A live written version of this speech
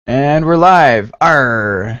And we're live.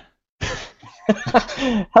 Arr.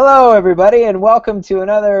 Hello, everybody, and welcome to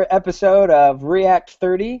another episode of React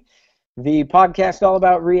 30, the podcast all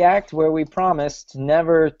about React, where we promised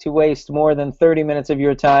never to waste more than 30 minutes of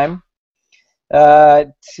your time.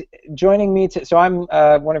 Joining me, so I'm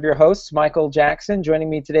one of your hosts, Michael Jackson. Joining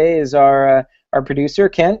me today is our producer,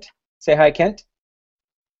 Kent. Say hi, Kent.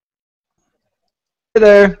 Hey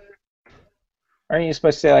there. Aren't you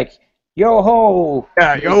supposed to say, like, yo ho?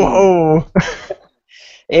 Yeah, yo ho.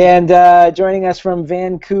 And joining us from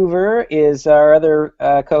Vancouver is our other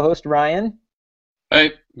co-host, Ryan.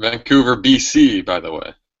 Hey, Vancouver, BC, by the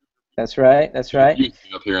way. That's right, that's right.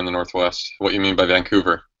 Up here in the Northwest. What you mean by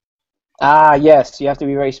Vancouver? Ah, yes, you have to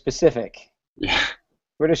be very specific. Yeah.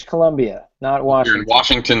 British Columbia, not You're Washington. in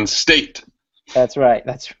Washington State. That's right,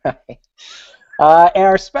 that's right. And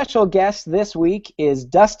our special guest this week is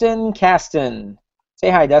Dustin Kasten. Say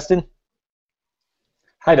hi, Dustin.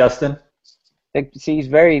 Hi, Dustin. See, he's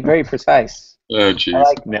very, very precise. Oh, jeez.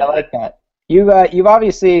 I like that. You've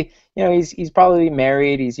obviously, he's probably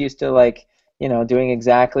married. He's used to doing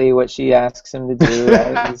exactly what she asks him to do.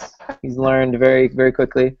 Right? He's learned very, very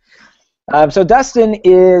quickly. So Dustin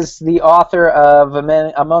is the author of,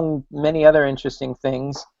 among many other interesting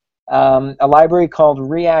things, a library called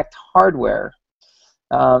React Hardware.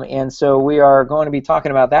 And so we are going to be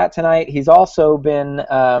talking about that tonight. He's also been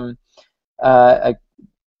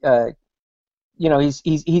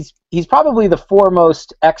he's probably the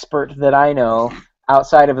foremost expert that I know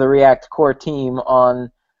outside of the React core team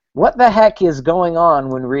on what the heck is going on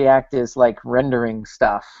when React is like rendering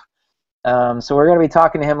stuff. So we're going to be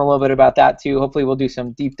talking to him a little bit about that too. Hopefully we'll do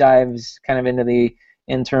some deep dives kind of into the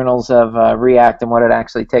internals of React and what it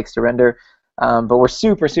actually takes to render. But we're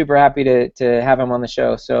super, super happy to have him on the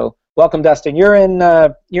show. So welcome, Dustin. You're in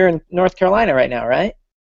North Carolina right now, right?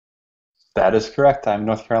 That is correct. I'm in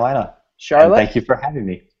North Carolina. Charlotte? And thank you for having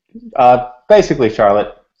me. Basically,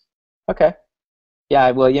 Charlotte. Okay.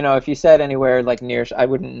 Yeah, well, if you said anywhere like near, I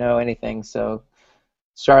wouldn't know anything. So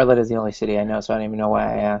Charlotte is the only city I know, so I don't even know why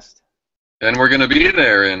I asked. And we're going to be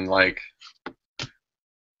there in, like, a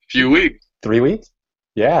few weeks. 3 weeks?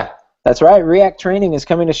 Yeah. That's right. React Training is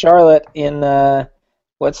coming to Charlotte in,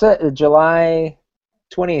 July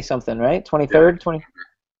 20-something, right? 23rd? 20?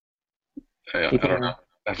 I don't know.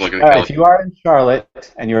 I have to look at the All right, calendar. if you are in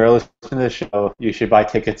Charlotte and you're listening to the show, you should buy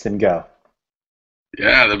tickets and go.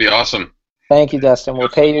 Yeah, that'd be awesome. Thank you, Dustin. We'll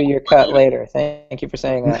pay you your cut later. Thank you for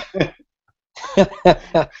saying that.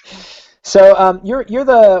 So you're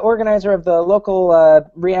the organizer of the local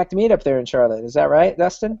React meetup there in Charlotte. Is that right,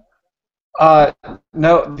 Dustin?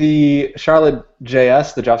 No, the Charlotte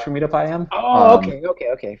JS, the JavaScript meetup I am. Oh,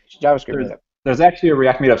 okay. JavaScript meetup. There's actually a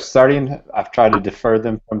React meetup starting. I've tried to defer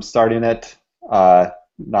them from starting it,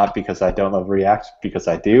 not because I don't love React, because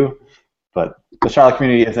I do, but the Charlotte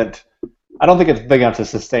community isn't, I don't think it's big enough to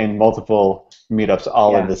sustain multiple meetups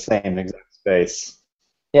all in the same exact space.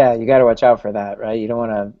 Yeah, you got to watch out for that, right? You don't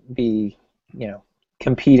want to be,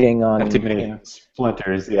 competing on. Too many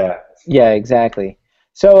splinters, yeah. Yeah, exactly.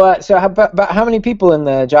 So, about how many people in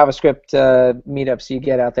the JavaScript meetups you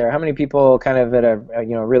get out there? How many people kind of at a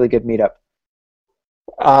really good meetup?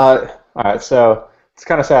 All right, so it's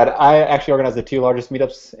kind of sad. I actually organize the two largest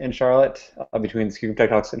meetups in Charlotte between Scoob Tech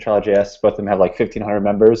Talks and Charlotte JS. Both of them have like 1,500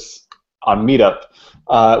 members on Meetup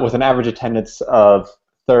with an average attendance of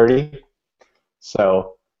 30.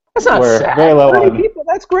 So that's not we're sad. very low 30 on people,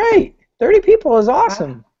 that's great. 30 people is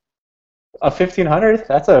awesome. 1,500?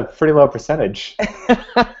 That's a pretty low percentage.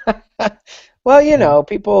 Well,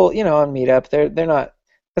 people, on Meetup, they're not.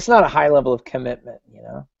 That's not a high level of commitment,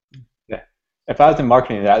 Yeah. If I was in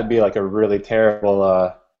marketing, that would be like a really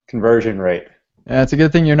terrible conversion rate. Yeah, it's a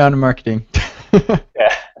good thing you're not in marketing. Yeah.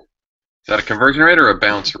 Is that a conversion rate or a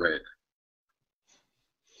bounce rate?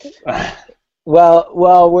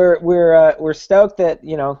 Well, we're stoked that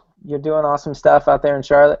you're doing awesome stuff out there in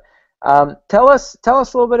Charlotte. Tell us a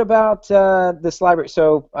little bit about this library.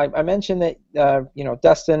 So I mentioned that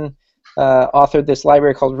Dustin authored this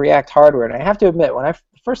library called React Hardware, and I have to admit, when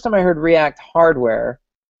first time I heard React Hardware,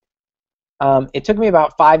 it took me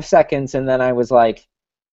about 5 seconds, and then I was like,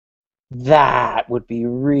 that would be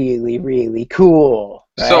really, really cool.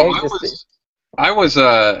 Right? So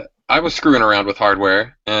I was screwing around with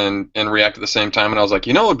hardware and React at the same time, and I was like,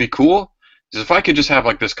 what would be cool is if I could just have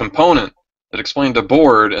like this component that explained a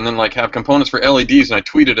board, and then like have components for LEDs, and I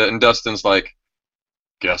tweeted it, and Dustin's like,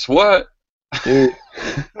 guess what? Dude,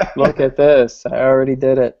 look at this. I already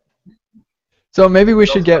did it. So maybe we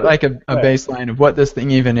should get like a baseline of what this thing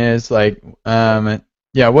even is, like,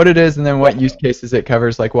 what it is, and then what use cases it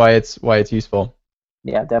covers, like why it's useful.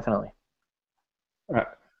 Yeah, definitely.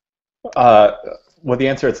 Well, the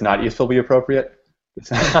answer it's not useful be appropriate.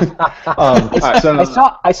 All right,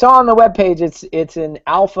 so I saw on the webpage it's an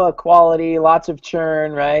alpha quality, lots of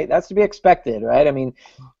churn, right? That's to be expected, right? I mean,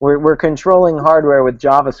 we're controlling hardware with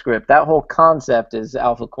JavaScript. That whole concept is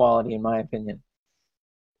alpha quality, in my opinion.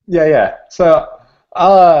 yeah. So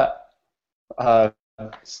I'll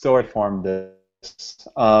story form this.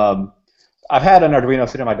 I've had an Arduino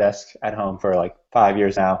sitting on my desk at home for like 5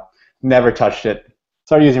 years now. Never touched it.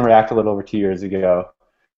 Started using React a little over 2 years ago.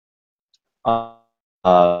 I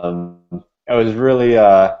was really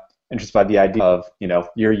interested by the idea of,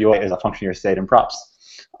 your UI is a function of your state and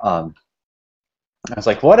props. I was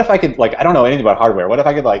like, what if I could, I don't know anything about hardware. What if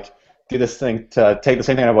I could, do this thing to take the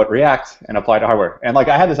same thing about React and apply it to hardware? And,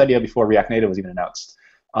 I had this idea before React Native was even announced.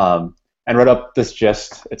 And wrote up this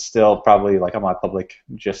gist. It's still probably, on my public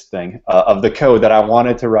gist thing, of the code that I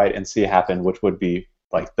wanted to write and see happen, which would be,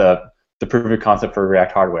 the proof of concept for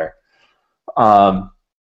React hardware.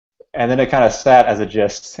 And then it kind of sat as a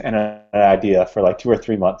gist and an idea for 2 or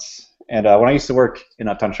 3 months. And when I used to work in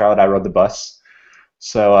Uptown Charlotte, I rode the bus.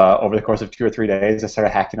 So over the course of 2 or 3 days, I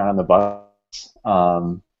started hacking on the bus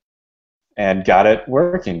and got it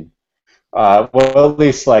working. Well, at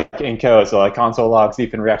least in code, so console logs,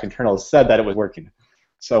 deep in React internals said that it was working.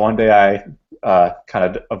 So one day I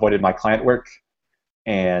kind of avoided my client work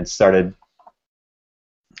and started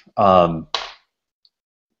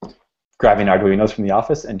grabbing Arduinos from the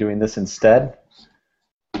office and doing this instead.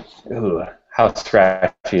 Ooh, how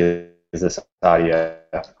scratchy is this audio?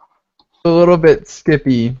 A little bit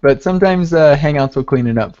skippy, but sometimes Hangouts will clean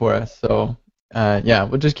it up for us. So yeah,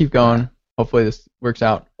 we'll just keep going. Hopefully this works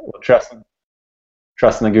out. We'll trust in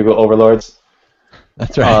the Google overlords.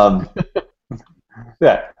 That's right.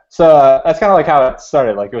 Yeah. So that's kind of how it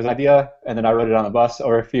started. It was an idea, and then I wrote it on the bus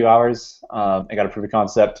over a few hours. I got a proof of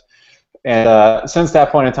concept. And since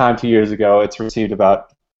that point in time, 2 years ago, it's received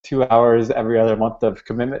about 2 hours every other month of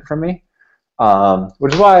commitment from me,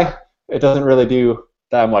 which is why it doesn't really do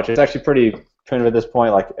that much. It's actually pretty primitive at this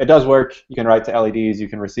point. It does work. You can write to LEDs. You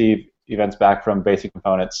can receive events back from basic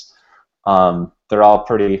components. They're all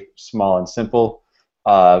pretty small and simple.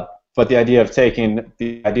 But the idea of taking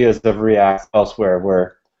the ideas of React elsewhere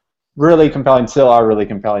were really compelling, still are really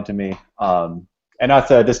compelling to me. And not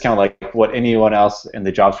to discount what anyone else in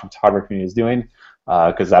the JavaScript hardware community is doing,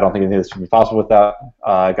 because I don't think any of this would be possible without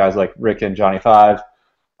guys like Rick and Johnny Five.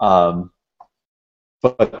 But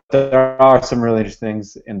there are some really interesting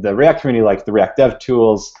things in the React community, like the React Dev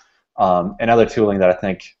tools and other tooling that I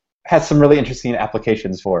think has some really interesting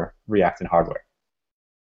applications for React and hardware.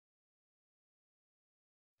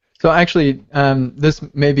 So actually, this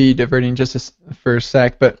may be diverting just for a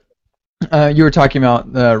sec, but you were talking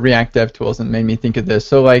about the React Dev tools and made me think of this.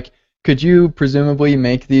 So could you presumably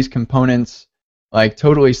make these components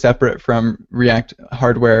totally separate from React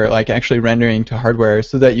hardware, actually rendering to hardware,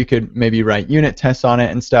 so that you could maybe write unit tests on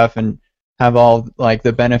it and stuff and have all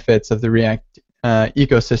the benefits of the React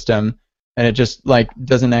ecosystem, and it just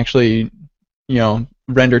doesn't actually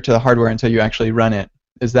render to the hardware until you actually run it?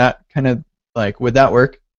 Is that kind of would that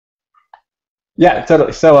work? Yeah,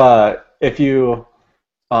 totally. So if you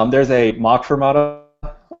there's a mock Firmata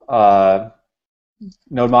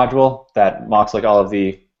node module that mocks all of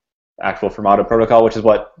the actual Firmata protocol, which is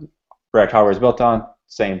what React hardware is built on.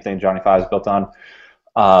 Same thing Johnny Five is built on.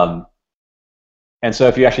 And so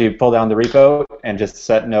if you actually pull down the repo and just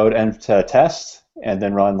set node env to test and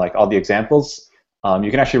then run all the examples, you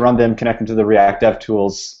can actually run them, connect them to the React Dev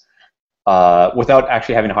tools without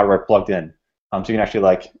actually having hardware plugged in. So you can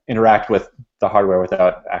actually interact with the hardware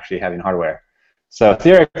without actually having hardware. So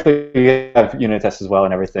theoretically, you have unit tests as well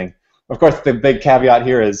and everything. Of course, the big caveat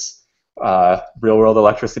here is real-world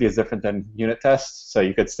electricity is different than unit tests, so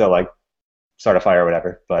you could still start a fire or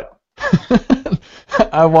whatever. But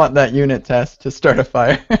I want that unit test to start a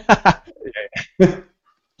fire.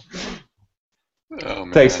 Oh,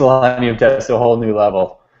 man. Takes Selenium test to a whole new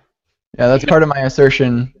level. Yeah, that's part of my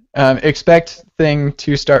assertion. Expect thing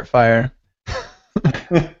to start fire.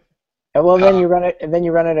 Well, then you run it, and then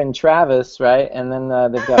you run it in Travis, right? And then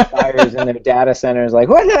they've got fires in their data centers.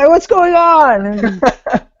 What's going on?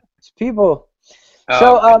 It's people.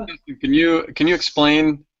 So, can you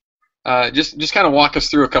explain? Just kind of walk us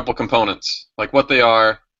through a couple components, what they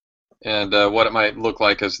are, and what it might look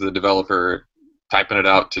like as the developer typing it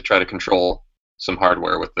out to try to control some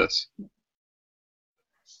hardware with this.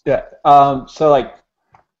 Yeah. So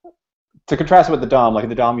to contrast it with the DOM, in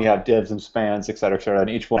the DOM you have divs and spans, et cetera, and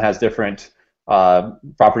each one has different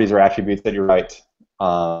properties or attributes that you write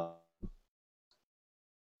that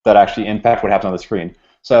actually impact what happens on the screen.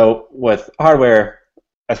 So with hardware,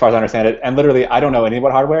 as far as I understand it. And literally, I don't know anything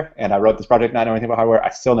about hardware, and I wrote this project not knowing anything about hardware. I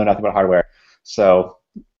still know nothing about hardware. So,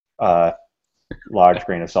 large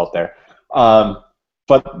grain of salt there.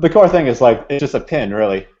 But the core thing is like it's just a pin,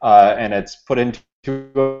 really, and it's put into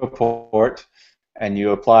a port, and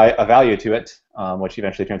you apply a value to it, which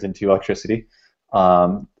eventually turns into electricity.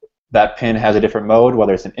 That pin has a different mode,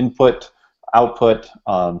 whether it's an input, output,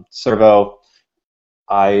 servo,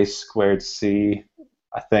 I squared C,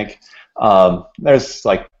 I think. There's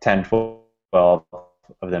like 10, 12 of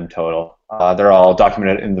them total. They're all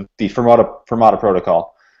documented in the Fermata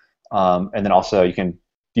protocol. And then also you can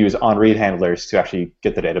use on-read handlers to actually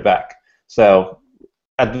get the data back. So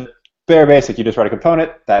at the bare basic, you just write a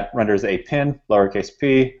component that renders a pin, lowercase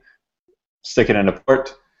p, stick it in a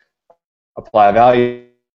port, apply a value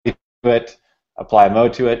to it, apply a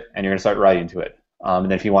mode to it, and you're going to start writing to it. And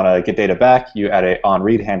then if you want to get data back, you add a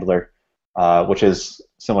on-read handler, which is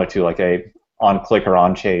similar to like a on-click or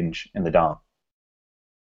on-change in the DOM.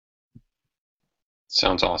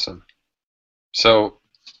 Sounds awesome. So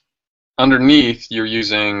underneath, you're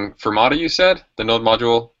using Fermata, you said? The node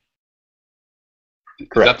module?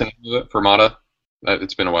 Correct. Is that the name of it? Fermata?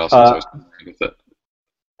 It's been a while since I was familiar with it.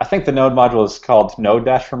 I think the node module is called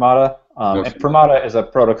Node-Fermata. And Fermata is a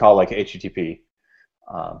protocol like HTTP,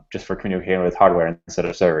 just for communicating with hardware instead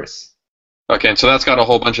of servers. Okay, and so that's got a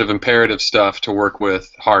whole bunch of imperative stuff to work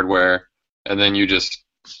with hardware, and then you just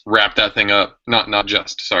wrap that thing up. Not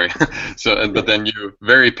just, sorry. But then you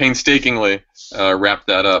very painstakingly wrap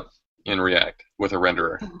that up in React with a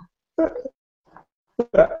renderer.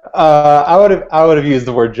 I would have used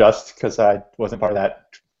the word just because I wasn't part of that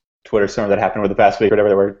Twitter storm that happened over the past week or whatever.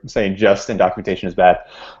 They were saying just in documentation is bad.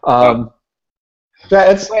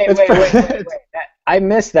 Wait. I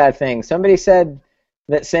missed that thing. Somebody said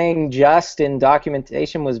that saying just in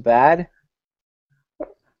documentation was bad?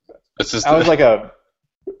 That was like a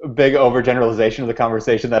big overgeneralization of the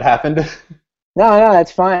conversation that happened. No,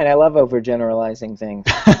 that's fine. I love overgeneralizing things.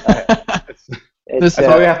 That's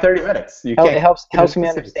why we have 30 minutes. It helps me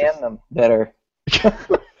understand them better.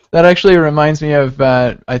 That actually reminds me of,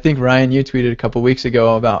 I think, Ryan, you tweeted a couple weeks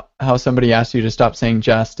ago about how somebody asked you to stop saying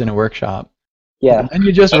just in a workshop. Yeah. And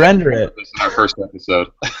you just render it. This is our first episode.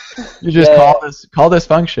 You just call this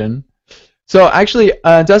function. So actually,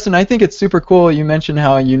 Dustin, I think it's super cool. You mentioned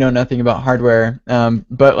how you know nothing about hardware,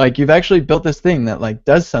 but like you've actually built this thing that like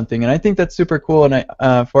does something, and I think that's super cool. And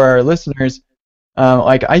for our listeners,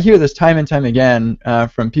 like I hear this time and time again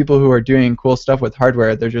from people who are doing cool stuff with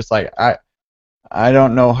hardware. They're just like, I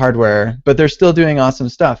don't know hardware, but they're still doing awesome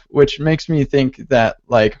stuff, which makes me think that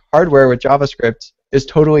like hardware with JavaScript is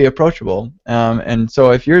totally approachable. And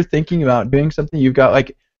so if you're thinking about doing something, you've got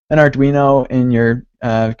like an Arduino in your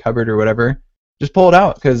cupboard or whatever, just pull it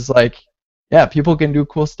out because like, yeah, people can do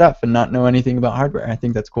cool stuff and not know anything about hardware. I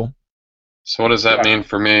think that's cool. So what does that mean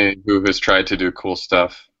for me, who has tried to do cool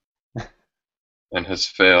stuff and has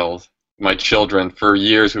failed? My children, for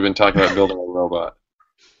years, we've been talking about building a robot.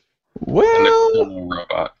 Well,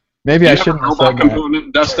 robot. Maybe I shouldn't have said that.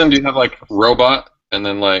 Dustin, do you have like robot and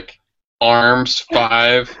then like arms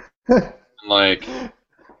 5 and like?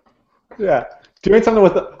 Yeah, doing something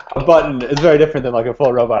with a button is very different than like a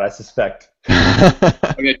full robot, I suspect.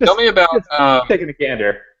 Okay, tell me about taking a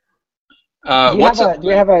gander. Do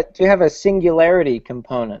you have a singularity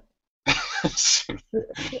component?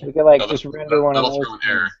 We could like just render one of those.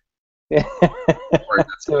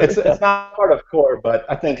 It's not part of core, but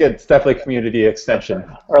I think it's definitely community extension.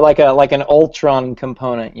 Or like an Ultron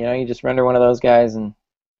component, you know, you just render one of those guys and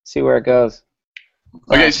see where it goes.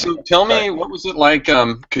 Okay, so tell me, what was it like?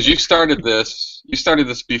 Because you started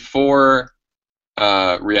this before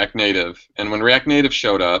React Native, and when React Native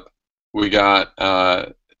showed up, we got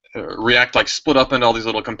React like split up into all these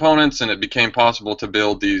little components, and it became possible to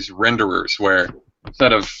build these renderers where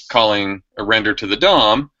instead of calling a render to the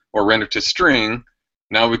DOM or render to string,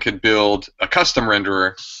 now we could build a custom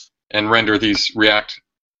renderer and render these React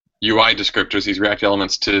UI descriptors, these React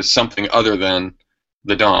elements, to something other than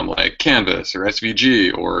the DOM, like Canvas or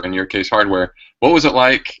SVG or, in your case, hardware. What was it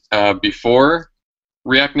like before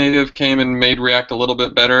React Native came and made React a little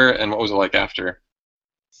bit better, and what was it like after?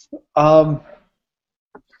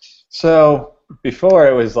 So before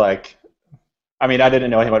it was like, I mean, I didn't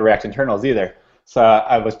know anything about React internals either. So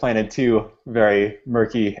I was playing in two very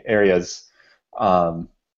murky areas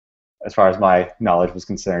as far as my knowledge was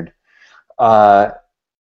concerned. I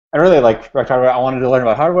really like React hardware. I wanted to learn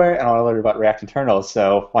about hardware and I wanted to learn about React internals,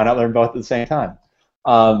 so why not learn both at the same time?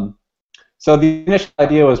 So the initial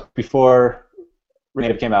idea was before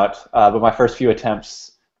Native came out, but my first few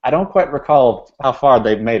attempts, I don't quite recall how far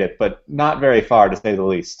they've made it, but not very far to say the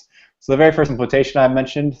least. So the very first implementation I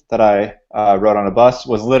mentioned that I wrote on a bus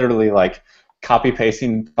was literally like copy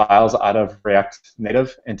pasting files out of React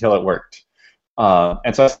Native until it worked.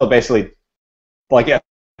 And so I still basically like I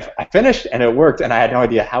finished and it worked, and I had no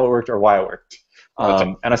idea how it worked or why it worked.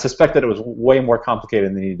 And I suspect that it was way more complicated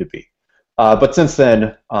than it needed to be. But since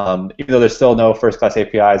then, even though there's still no first-class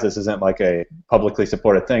APIs, this isn't like a publicly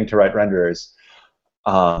supported thing to write renderers.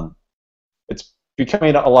 It's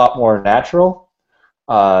becoming a lot more natural,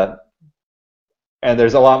 and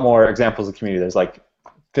there's a lot more examples in the community. There's like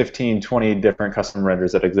 15, 20 different custom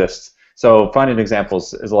renders that exist. So finding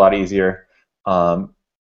examples is a lot easier,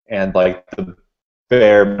 and like the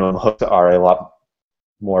bare minimum hooks are a lot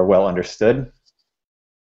more well understood.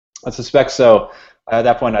 I suspect so. At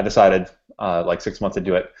that point, I decided, like 6 months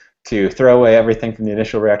into it, to throw away everything from the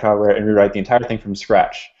initial React hardware and rewrite the entire thing from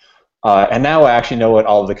scratch. And now I actually know what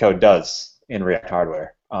all of the code does in React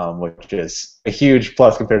hardware, which is a huge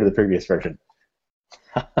plus compared to the previous version.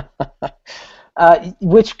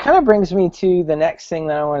 Which kind of brings me to the next thing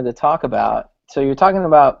that I wanted to talk about. So you're talking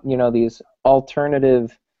about, you know, these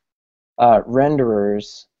alternative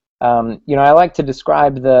renderers. You know, I like to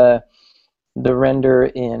describe the render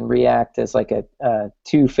in React as like a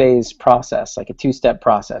two-phase process, like a two-step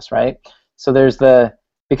process, right? So there's the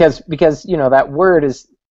because you know that word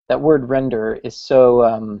render is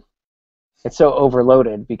so it's so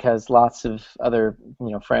overloaded because lots of other, you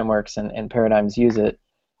know, frameworks and paradigms use it.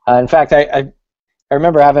 In fact, I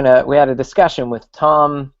remember we had a discussion with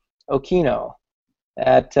Tom Okino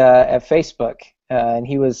at Facebook, and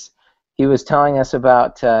he was telling us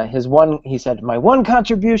about he said, my one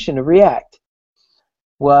contribution to React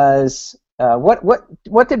was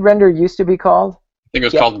what did render used to be called? I think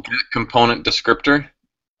it was called Get Component Descriptor.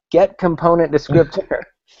 Get Component Descriptor.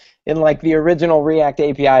 In like the original React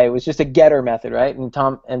API, it was just a getter method, right? And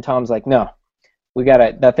Tom's like, no,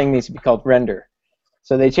 that thing needs to be called render.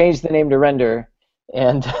 So they changed the name to render,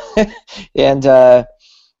 and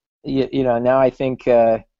you know, now I think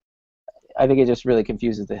it just really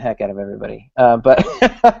confuses the heck out of everybody. But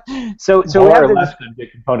so More we have or less than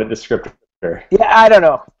Get Component Descriptor. Yeah, I don't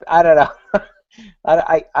know.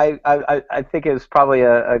 I think it was probably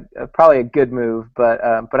a good move, but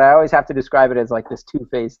I always have to describe it as like this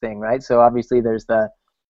two-phase thing, right? So obviously there's the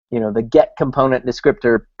get component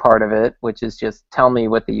descriptor part of it, which is just tell me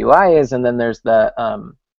what the UI is, and then there's the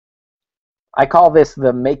I call this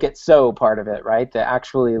the make it so part of it, right? The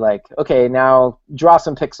actually like, okay, now draw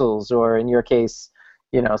some pixels, or in your case,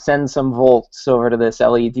 you know, send some volts over to this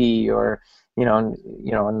LED, or you know,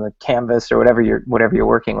 in the canvas or whatever you're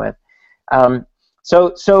working with.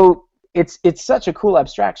 So it's such a cool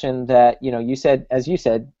abstraction that, you know, as you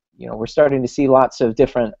said, you know, we're starting to see lots of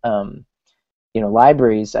different you know,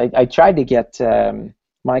 libraries. I tried to get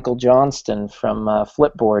Michael Johnston from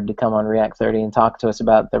Flipboard to come on React 30 and talk to us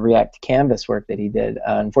about the React Canvas work that he did.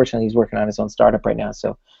 Unfortunately, he's working on his own startup right now,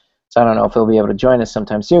 so I don't know if he'll be able to join us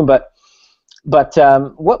sometime soon. But what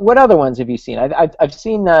other ones have you seen? I've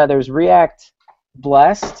seen there's React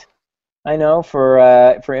Blessed, I know, for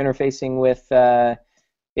interfacing with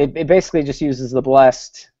it basically just uses the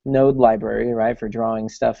Blessed node library, right, for drawing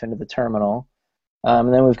stuff into the terminal.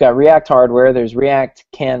 And then we've got React Hardware. There's React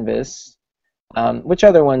Canvas. Which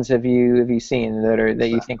other ones have you seen that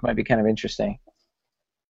you think might be kind of interesting?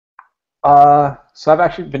 So I've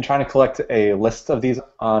actually been trying to collect a list of these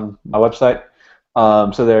on my website.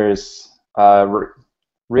 So there's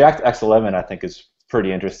React X11, I think, is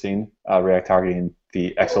pretty interesting. React targeting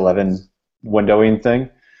the X11 windowing thing.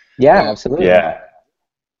 Yeah, absolutely. Yeah.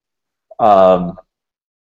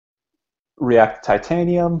 React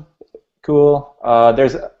Titanium, cool.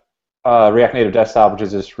 There's React Native Desktop, which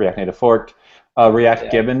is just React Native forked.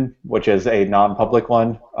 React Gibbon, which is a non-public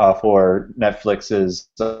one for Netflix's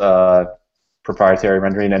proprietary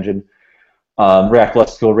rendering engine. React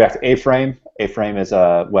Blessed is cool. React A-Frame. A-Frame is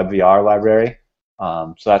a WebVR library,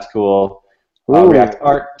 so that's cool. React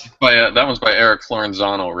Art. That one's by Eric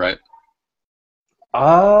Florenzano, right?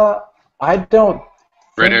 I don't.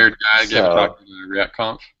 Red-haired guy gave a talk to the React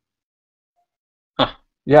Conf. Huh.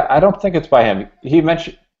 Yeah, I don't think it's by him. He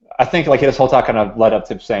mentioned. I think like his whole talk kind of led up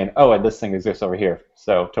to saying, "Oh, and this thing exists over here,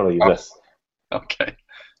 so totally use this." Okay.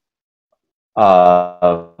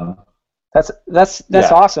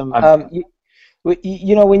 That's awesome.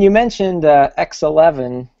 You know, when you mentioned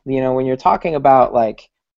X11, you know, when you're talking about like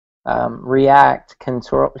React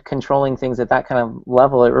controlling things at that kind of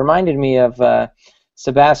level, it reminded me of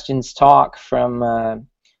Sebastian's talk from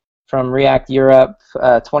React Europe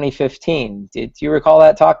 2015. Did you recall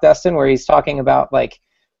that talk, Dustin, where he's talking about like,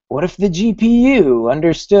 what if the GPU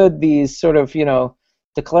understood these sort of, you know,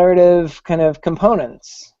 declarative kind of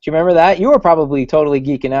components. Do you remember that? You were probably totally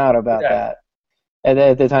geeking out about that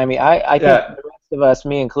at the time. I think the rest of us,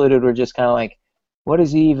 me included, were just kind of like, what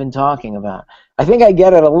is he even talking about? I think I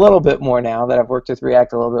get it a little bit more now that I've worked with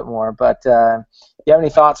React a little bit more, but do you have any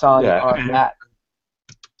thoughts on that?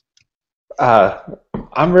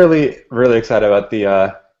 I'm really, really excited about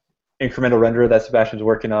the incremental renderer that Sebastian's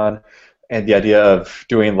working on, and the idea of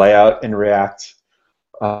doing layout in React,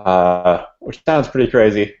 which sounds pretty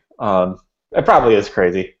crazy. It probably is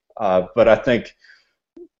crazy, but I think,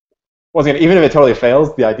 once again, even if it totally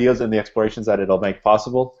fails, the ideas and the explorations that it'll make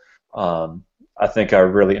possible, I think are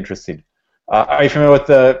really interesting. Are you familiar with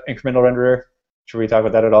the incremental renderer? Should we talk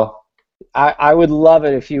about that at all? I would love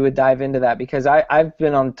it if you would dive into that, because I've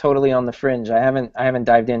been totally on the fringe. I haven't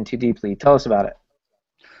dived in too deeply. Tell us about it.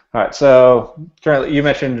 All right. So currently, you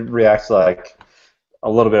mentioned React, like a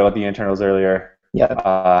little bit about the internals earlier. Yeah.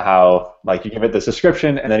 How like you give it this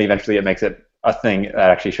description, and then eventually it makes it a thing that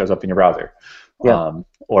actually shows up in your browser,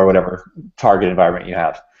 or whatever target environment you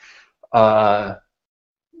have.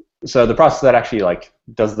 So the process that actually like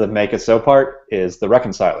does the make it so part is the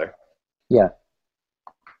reconciler. Yeah.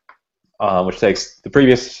 Which takes the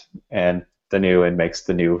previous and the new and makes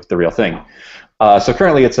the new the real thing. So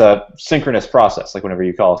currently it's a synchronous process. Like whenever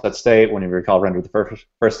you call set state, whenever you call render the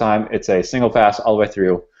first time, it's a single pass all the way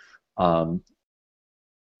through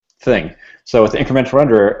thing. So with the incremental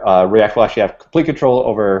renderer, React will actually have complete control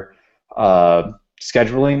over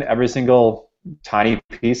scheduling every single tiny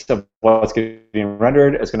piece of what's getting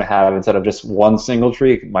rendered. It's going to have, instead of just one single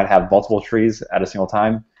tree, it might have multiple trees at a single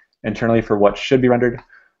time internally for what should be rendered.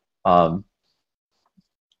 And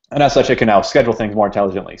as such, it can now schedule things more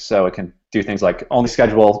intelligently. So it can do things like only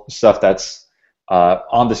schedule stuff that's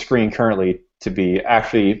on the screen currently to be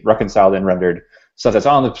actually reconciled and rendered. Stuff that's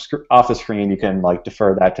on the off the screen, you can like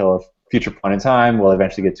defer that till a future point in time. We'll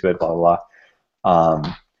eventually get to it. Blah blah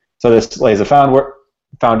blah. So this lays a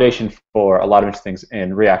foundation for a lot of interesting things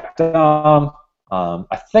in React DOM.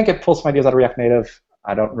 I think it pulls some ideas out of React Native.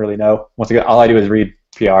 I don't really know. Once again, all I do is read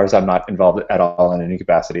PRs. I'm not involved at all in any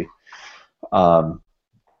capacity. So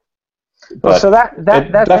that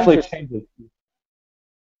definitely changes.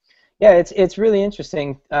 Yeah, it's really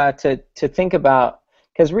interesting to think about,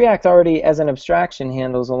 because React already, as an abstraction,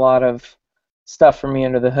 handles a lot of stuff for me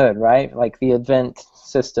under the hood, right? Like the event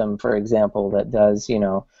system, for example, that does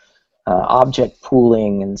object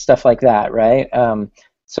pooling and stuff like that, right?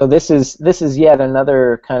 So this is yet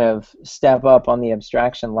another kind of step up on the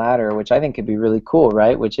abstraction ladder, which I think could be really cool,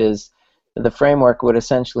 right? Which is the framework would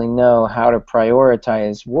essentially know how to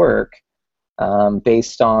prioritize work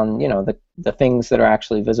based on the things that are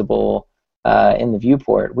actually visible in the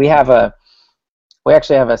viewport. We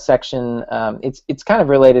actually have a section. It's kind of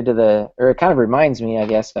related to it kind of reminds me, I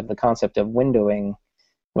guess, of the concept of windowing,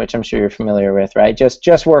 which I'm sure you're familiar with, right?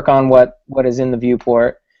 Just work on what is in the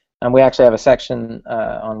viewport. And we actually have a section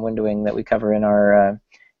on windowing that we cover in our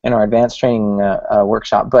advanced training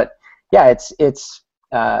workshop. But yeah, it's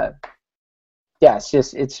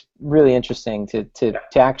really interesting to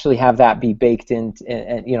actually have that be baked in,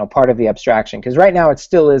 part of the abstraction. Because right now it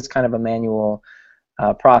still is kind of a manual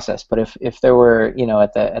process. But if there were,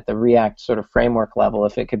 at the React sort of framework level,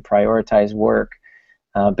 if it could prioritize work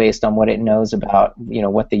based on what it knows about,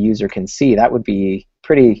 what the user can see, that would be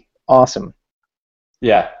pretty awesome.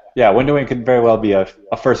 Yeah, windowing could very well be a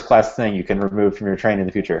first-class thing you can remove from your training in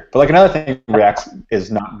the future. But like another thing React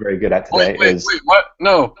is not very good at today is... Wait, what?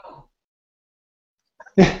 No.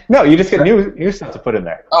 No, you just get new stuff to put in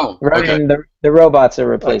there. Oh, right. Okay. And the robots are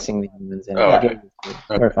replacing the humans in it. Okay.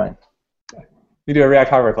 We're fine. You do a React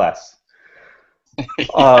hardware class.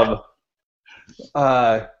 I'm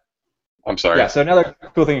sorry. Yeah, so another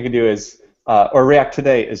cool thing you can do is, or React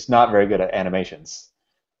today is not very good at animations.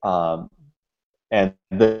 And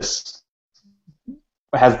this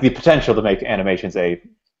has the potential to make animations a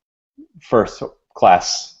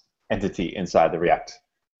first-class entity inside the React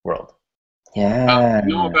world. Yeah. Do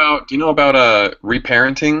you know about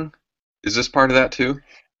reparenting? Is this part of that too?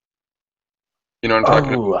 You know what I'm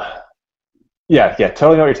talking about? Yeah,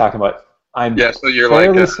 totally know what you're talking about. So you're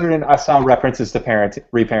fairly certain I saw references to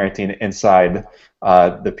reparenting inside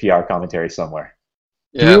the PR commentary somewhere.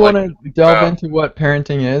 Yeah, do you want to delve into what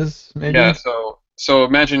parenting is, maybe? Yeah, so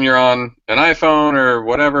imagine you're on an iPhone or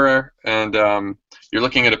whatever, and you're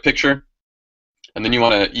looking at a picture, and then you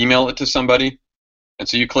want to email it to somebody, and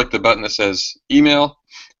so you click the button that says email,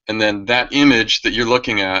 and then that image that you're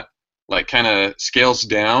looking at like kind of scales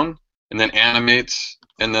down and then animates,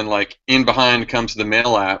 and then like in behind comes the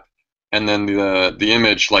mail app, and then the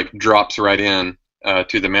image like drops right in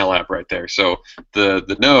to the mail app right there. So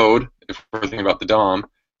the node if we're thinking about the DOM,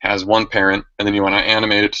 has one parent, and then you want to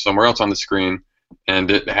animate it to somewhere else on the screen,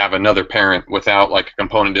 and it have another parent without like a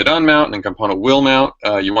component did unmount and a component will mount.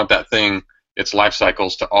 You want that thing, its life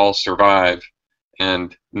cycles to all survive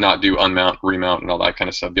and not do unmount, remount, and all that kind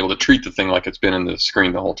of stuff. Be able to treat the thing like it's been in the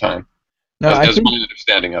screen the whole time. No, as my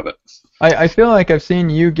understanding of it. I feel like I've seen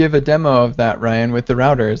you give a demo of that, Ryan, with the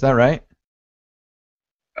router. Is that right?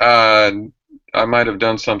 I might have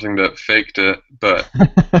done something that faked it, but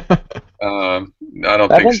I don't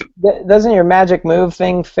think so. Doesn't your magic move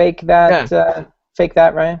thing fake that? Yeah. Fake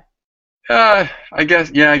that, Ryan? I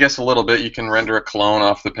guess a little bit. You can render a clone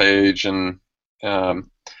off the page, and but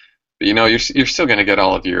you're still going to get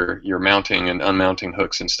all of your mounting and unmounting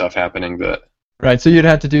hooks and stuff happening. That right. So you'd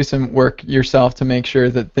have to do some work yourself to make sure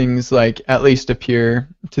that things like at least appear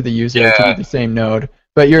to the user to be the same node.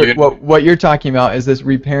 But what you're talking about is this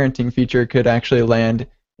reparenting feature could actually land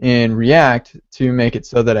in React to make it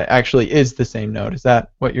so that it actually is the same node. Is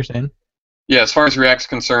that what you're saying? Yeah, as far as React's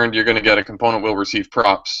concerned, you're going to get a component will receive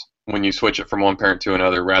props when you switch it from one parent to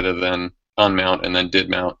another rather than unmount and then did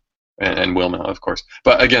mount and will mount, of course.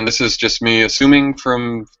 But again, this is just me assuming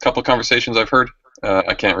from a couple of conversations I've heard.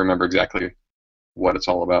 I can't remember exactly what it's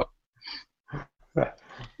all about.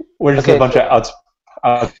 We're just a bunch of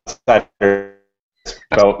outsiders.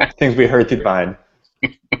 So things we heard through the vine.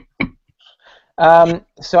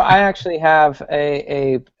 So I actually have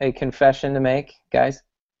a confession to make, guys.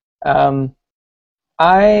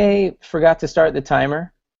 I forgot to start the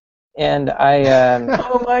timer, and I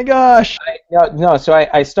oh my gosh! So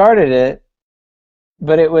I started it,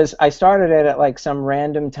 but I started it at like some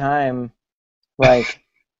random time, like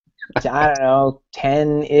I don't know,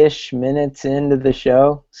 10-ish minutes into the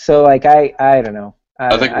show. So like I don't know.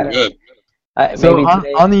 I think we're good. So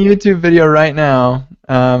on the YouTube video right now,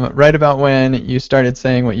 right about when you started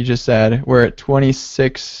saying what you just said, we're at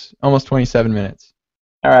 26, almost 27 minutes.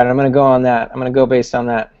 All right, I'm going to go on that. I'm going to go based on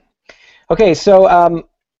that. Okay, so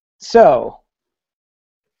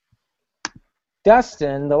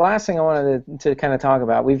Dustin, the last thing I wanted to kind of talk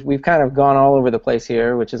about, we've kind of gone all over the place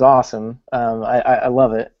here, which is awesome. I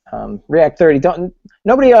love it. React 30,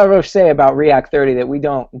 nobody ever say about React 30 that we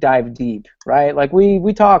don't dive deep, right? Like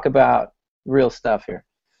we talk about real stuff here.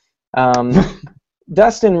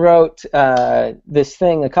 Dustin wrote this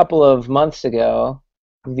thing a couple of months ago,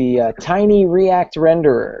 the Tiny React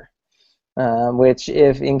Renderer, which,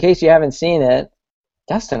 if in case you haven't seen it,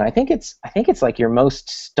 Dustin, I think it's like your most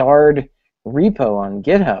starred repo on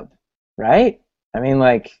GitHub, right? I mean,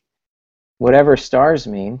 like, whatever stars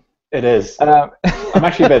mean. It is. I'm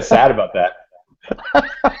actually a bit sad about that.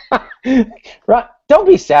 Right. Don't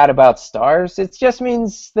be sad about stars. It just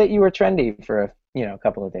means that you were trendy for a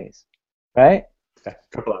couple of days, right? A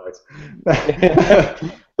couple hours.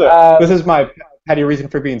 This is my petty reason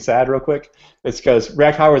for being sad, real quick. It's because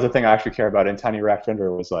React Hardware is the thing I actually care about, and Tiny React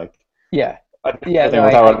Renderer was like. Yeah. I think we'll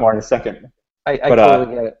talk about it more in a second. I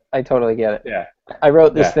totally get it. I totally get it. Yeah. I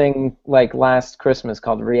wrote this thing like last Christmas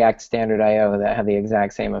called React Standard I/O that had the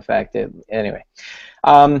exact same effect. Anyway,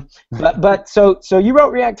 but so you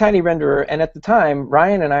wrote React Tiny Renderer, and at the time,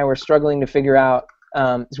 Ryan and I were struggling to figure out.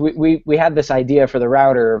 We had this idea for the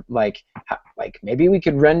router, like maybe we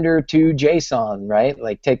could render to JSON, right?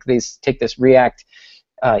 Like take this React,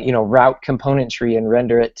 route component tree and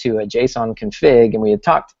render it to a JSON config, and we had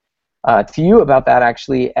talked to you about that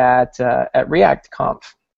actually at ReactConf.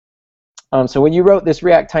 So when you wrote this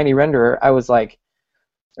React Tiny Renderer, I was like,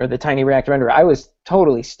 or the Tiny React Renderer, I was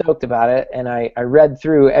totally stoked about it, and I read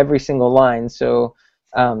through every single line. So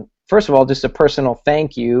first of all, just a personal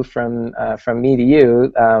thank you from me to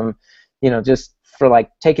you, just for like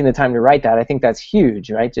taking the time to write that. I think that's huge,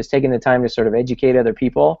 right? Just taking the time to sort of educate other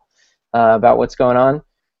people about what's going on.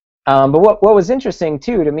 But what was interesting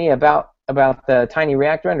too to me about the Tiny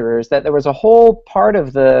React Renderer is that there was a whole part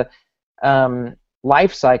of the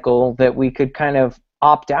life cycle that we could kind of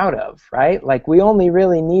opt out of, right? Like we only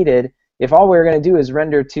really needed, if all we were going to do is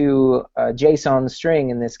render to a JSON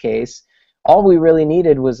string in this case, all we really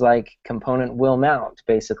needed was like component will mount,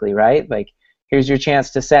 basically, right? Like here's your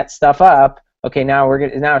chance to set stuff up. Okay, now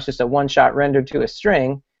it's just a one-shot render to a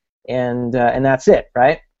string, and that's it,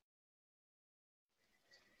 right?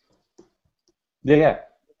 Yeah.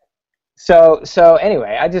 So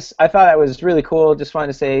anyway, I thought that was really cool. Just wanted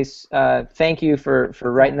to say thank you for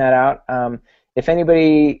writing that out. If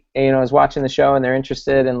anybody is watching the show and they're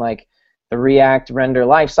interested in like the React render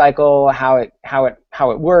lifecycle, how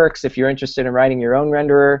it works, if you're interested in writing your own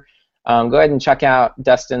renderer, go ahead and check out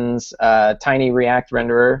Dustin's Tiny React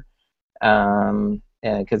Renderer,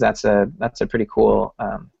 because that's a pretty cool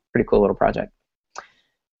little project.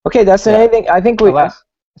 Okay, Dustin. Anything? I think we.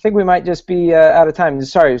 I think we might just be out of time.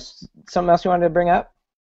 Sorry, something else you wanted to bring up?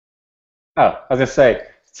 Oh, I was gonna say.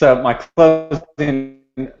 So my closing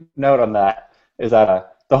note on that is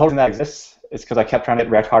that the whole reason that exists is because I kept trying to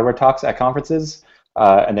get React hardware talks at conferences,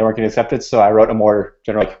 and they weren't getting accepted. So I wrote a more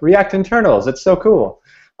general, like, React internals. It's so cool.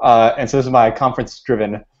 And so this is my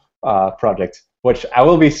conference-driven project, which I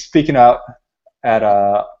will be speaking out at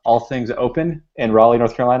All Things Open in Raleigh,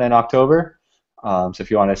 North Carolina in October. So if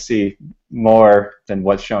you want to see more than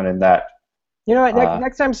what's shown in that, You know what?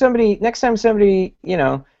 Next time somebody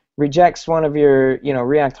rejects one of your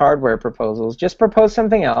React hardware proposals, just propose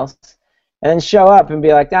something else, and then show up and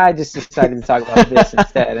be like, I just decided to talk about this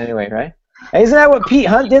instead anyway, right? And isn't that what Pete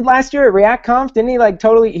Hunt did last year at ReactConf? Didn't he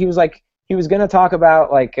he was going to talk about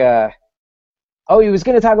he was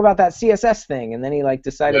going to talk about that CSS thing, and then he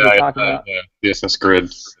decided to talk about CSS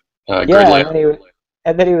grid. Grid yeah, layout.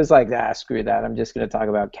 and then he was like, screw that, I'm just going to talk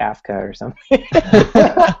about Kafka or something.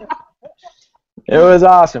 It was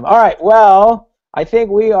awesome. All right, well, I think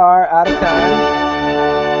we are out of time.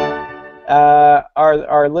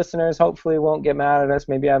 Our listeners hopefully won't get mad at us.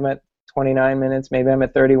 Maybe I'm at 29 minutes. Maybe I'm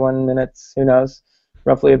at 31 minutes. Who knows?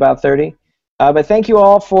 Roughly about 30. But thank you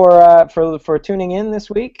all for tuning in this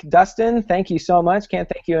week. Dustin, thank you so much. Can't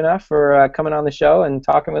thank you enough for coming on the show and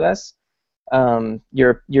talking with us.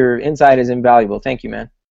 Your insight is invaluable. Thank you, man.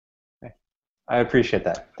 I appreciate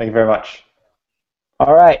that. Thank you very much.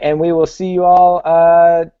 All right, and we will see you all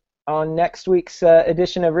on next week's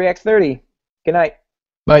edition of React 30. Good night.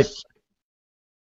 Bye.